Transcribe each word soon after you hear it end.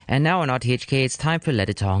And now on RTHK, it's time for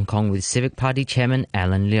Letter to Hong Kong with Civic Party Chairman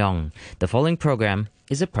Alan Leong. The following program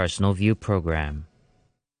is a personal view program.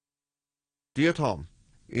 Dear Tom,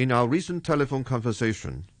 in our recent telephone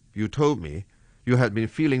conversation, you told me you had been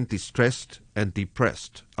feeling distressed and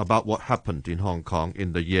depressed about what happened in Hong Kong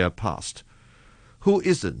in the year past. Who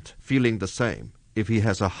isn't feeling the same if he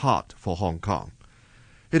has a heart for Hong Kong?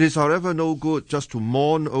 It is, however, no good just to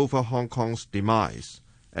mourn over Hong Kong's demise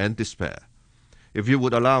and despair. If you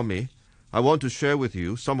would allow me, I want to share with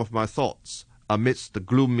you some of my thoughts amidst the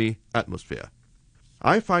gloomy atmosphere.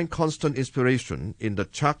 I find constant inspiration in the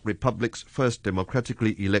Czech Republic's first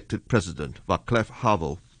democratically elected president, Václav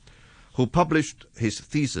Havel, who published his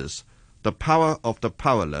thesis, The Power of the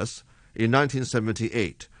Powerless, in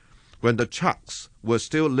 1978, when the Czechs were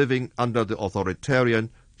still living under the authoritarian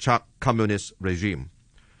Czech communist regime.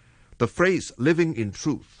 The phrase living in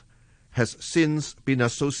truth has since been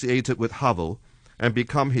associated with Havel and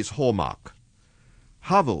become his hallmark.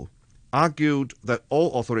 Havel argued that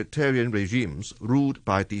all authoritarian regimes ruled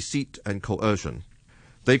by deceit and coercion.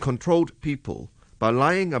 They controlled people by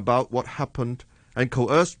lying about what happened and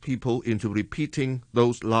coerced people into repeating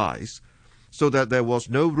those lies so that there was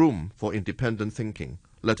no room for independent thinking,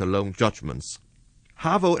 let alone judgments.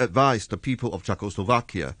 Havel advised the people of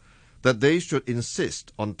Czechoslovakia that they should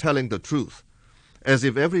insist on telling the truth, as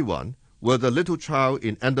if everyone were the little child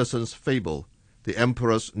in Andersen's fable, The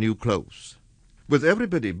Emperor's New Clothes. With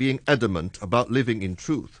everybody being adamant about living in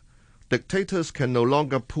truth, dictators can no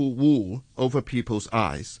longer pull wool over people's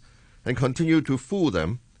eyes and continue to fool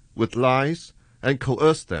them with lies and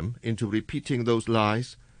coerce them into repeating those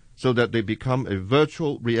lies so that they become a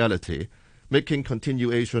virtual reality, making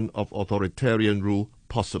continuation of authoritarian rule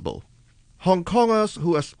possible. Hong Kongers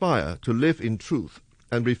who aspire to live in truth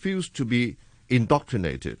and refuse to be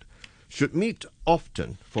indoctrinated should meet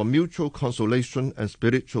often for mutual consolation and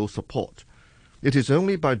spiritual support. It is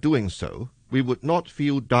only by doing so we would not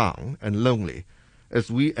feel down and lonely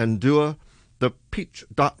as we endure the pitch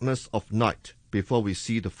darkness of night before we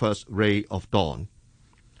see the first ray of dawn.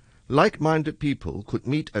 Like-minded people could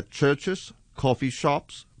meet at churches, coffee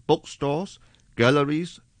shops, bookstores,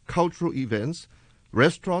 galleries, cultural events,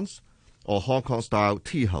 restaurants, or Hong Kong-style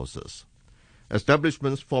tea houses.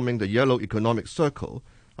 Establishments forming the yellow economic circle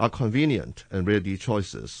are convenient and ready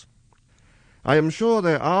choices. I am sure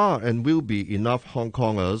there are and will be enough Hong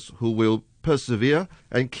Kongers who will persevere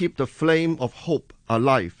and keep the flame of hope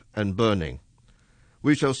alive and burning.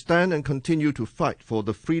 We shall stand and continue to fight for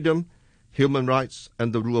the freedom, human rights,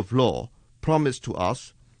 and the rule of law promised to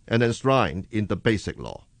us and enshrined in the Basic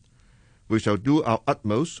Law. We shall do our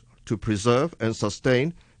utmost to preserve and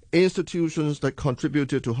sustain institutions that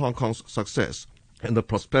contributed to Hong Kong's success and the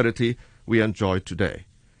prosperity we enjoy today.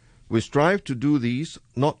 We strive to do these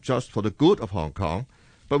not just for the good of Hong Kong,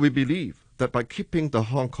 but we believe that by keeping the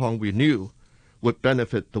Hong Kong we knew would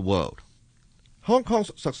benefit the world. Hong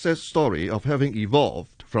Kong's success story of having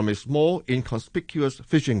evolved from a small, inconspicuous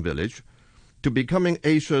fishing village to becoming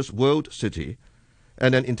Asia's world city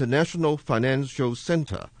and an international financial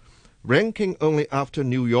center, ranking only after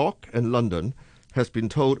New York and London, has been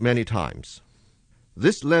told many times.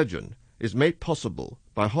 This legend is made possible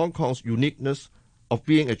by Hong Kong's uniqueness of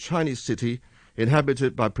being a Chinese city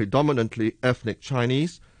inhabited by predominantly ethnic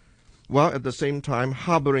Chinese, while at the same time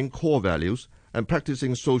harboring core values and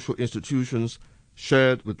practicing social institutions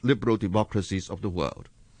shared with liberal democracies of the world.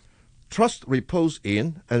 Trust reposed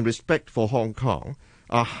in and respect for Hong Kong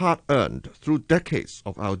are hard-earned through decades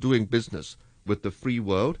of our doing business with the free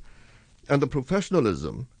world and the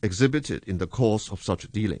professionalism exhibited in the course of such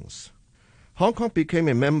dealings. Hong Kong became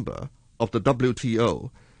a member of the WTO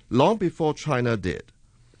long before China did.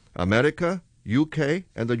 America, UK,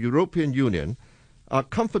 and the European Union are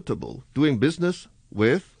comfortable doing business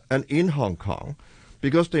with and in Hong Kong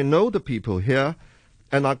because they know the people here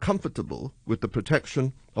and are comfortable with the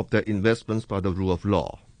protection of their investments by the rule of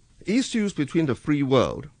law. Issues between the free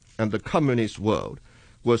world and the communist world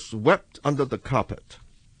were swept under the carpet.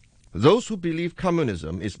 Those who believe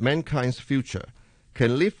communism is mankind's future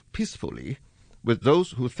can live peacefully with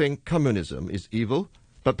those who think communism is evil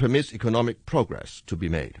but permits economic progress to be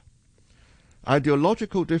made.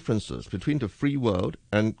 Ideological differences between the free world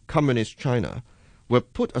and communist China were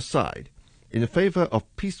put aside in favor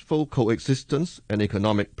of peaceful coexistence and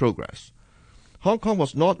economic progress. Hong Kong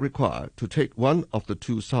was not required to take one of the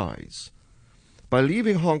two sides. By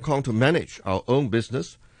leaving Hong Kong to manage our own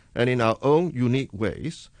business and in our own unique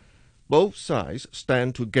ways, both sides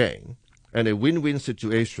stand to gain, and a win-win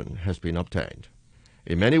situation has been obtained.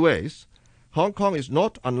 In many ways, Hong Kong is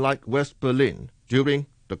not unlike West Berlin during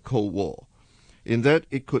the Cold War, in that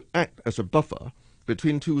it could act as a buffer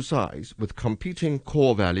between two sides with competing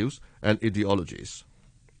core values and ideologies.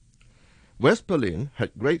 West Berlin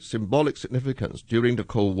had great symbolic significance during the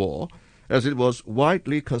Cold War, as it was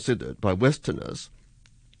widely considered by Westerners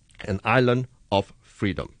an island of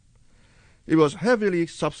freedom. It was heavily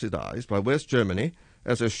subsidized by West Germany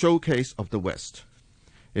as a showcase of the West.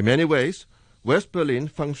 In many ways, West Berlin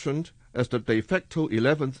functioned as the de facto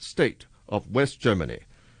 11th state of West Germany.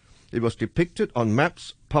 It was depicted on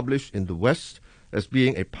maps published in the West as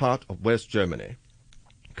being a part of West Germany.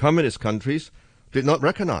 Communist countries did not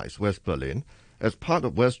recognize West Berlin as part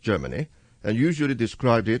of West Germany and usually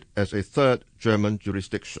described it as a third German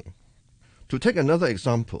jurisdiction. To take another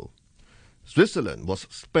example, Switzerland was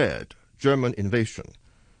spared German invasion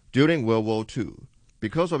during World War II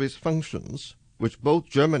because of its functions, which both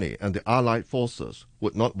Germany and the Allied forces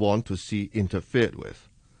would not want to see interfered with.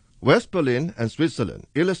 West Berlin and Switzerland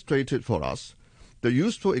illustrated for us the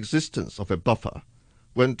useful existence of a buffer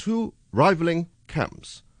when two rivaling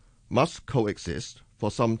camps must coexist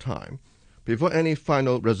for some time before any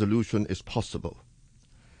final resolution is possible.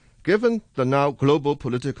 Given the now global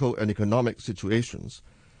political and economic situations,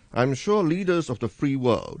 I'm sure leaders of the free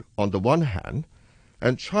world on the one hand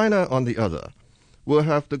and China on the other will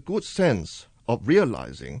have the good sense of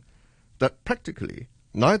realizing that practically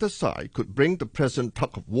neither side could bring the present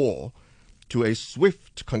tug of war to a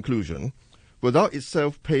swift conclusion without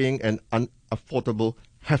itself paying an unaffordable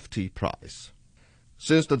hefty price.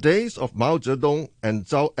 Since the days of Mao Zedong and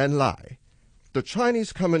Zhou Enlai, the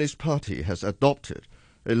Chinese Communist Party has adopted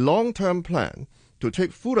a long-term plan to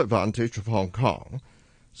take full advantage of Hong Kong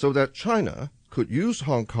so that China could use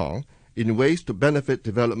Hong Kong in ways to benefit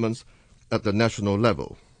developments at the national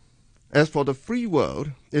level. As for the free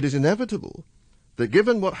world, it is inevitable that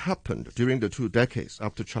given what happened during the 2 decades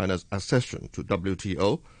after China's accession to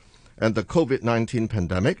WTO and the COVID-19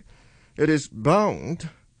 pandemic, it is bound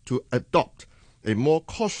to adopt a more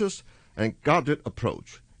cautious and guarded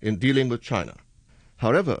approach in dealing with China.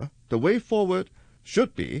 However, the way forward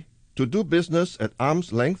should be to do business at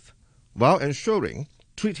arm's length while ensuring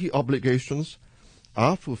treaty obligations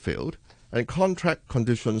are fulfilled and contract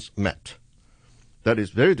conditions met. That is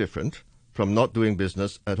very different from not doing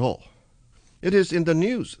business at all. It is in the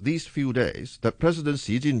news these few days that President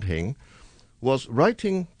Xi Jinping was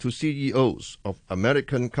writing to CEOs of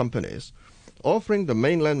American companies offering the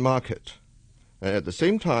mainland market, and at the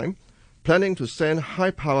same time planning to send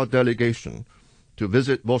high-power delegation to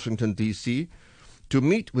visit Washington, D.C. to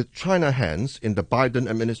meet with China hands in the Biden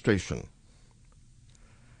administration.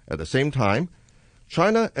 At the same time,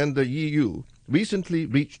 China and the EU recently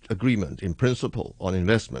reached agreement in principle on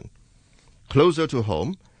investment. Closer to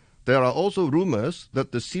home, there are also rumors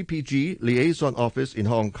that the CPG liaison office in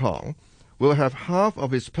Hong Kong will have half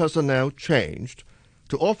of its personnel changed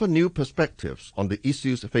to offer new perspectives on the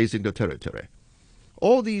issues facing the territory.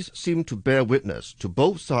 All these seem to bear witness to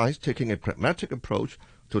both sides taking a pragmatic approach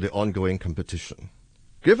to the ongoing competition.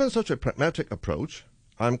 Given such a pragmatic approach,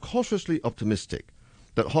 I am cautiously optimistic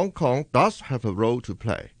that Hong Kong does have a role to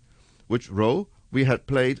play, which role we had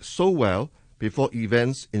played so well before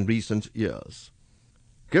events in recent years.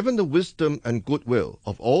 Given the wisdom and goodwill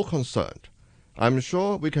of all concerned, I'm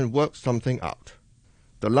sure we can work something out.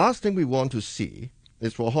 The last thing we want to see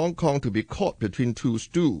is for Hong Kong to be caught between two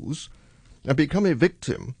stools and become a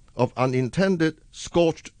victim of unintended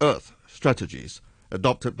scorched earth strategies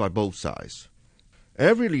adopted by both sides.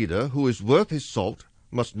 Every leader who is worth his salt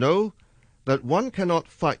must know that one cannot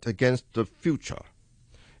fight against the future.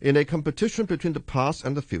 In a competition between the past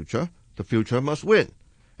and the future must win.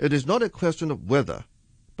 It is not a question of whether,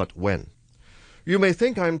 but when. You may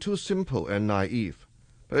think I am too simple and naive,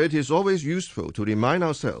 but it is always useful to remind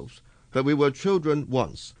ourselves that we were children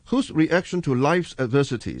once, whose reaction to life's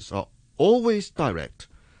adversities are always direct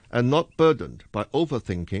and not burdened by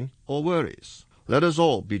overthinking or worries. Let us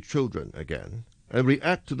all be children again and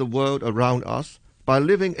react to the world around us by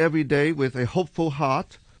living every day with a hopeful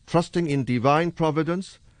heart, trusting in divine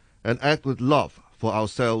providence, and act with love for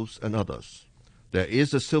ourselves and others. There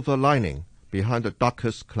is a silver lining behind the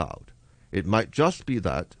darkest cloud. It might just be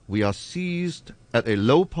that we are seized at a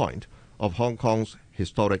low point of Hong Kong's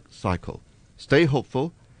historic cycle. Stay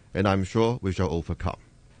hopeful, and I'm sure we shall overcome.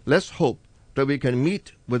 Let's hope that we can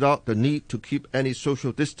meet without the need to keep any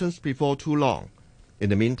social distance before too long. In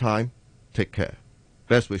the meantime, take care.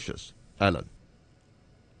 Best wishes, Alan.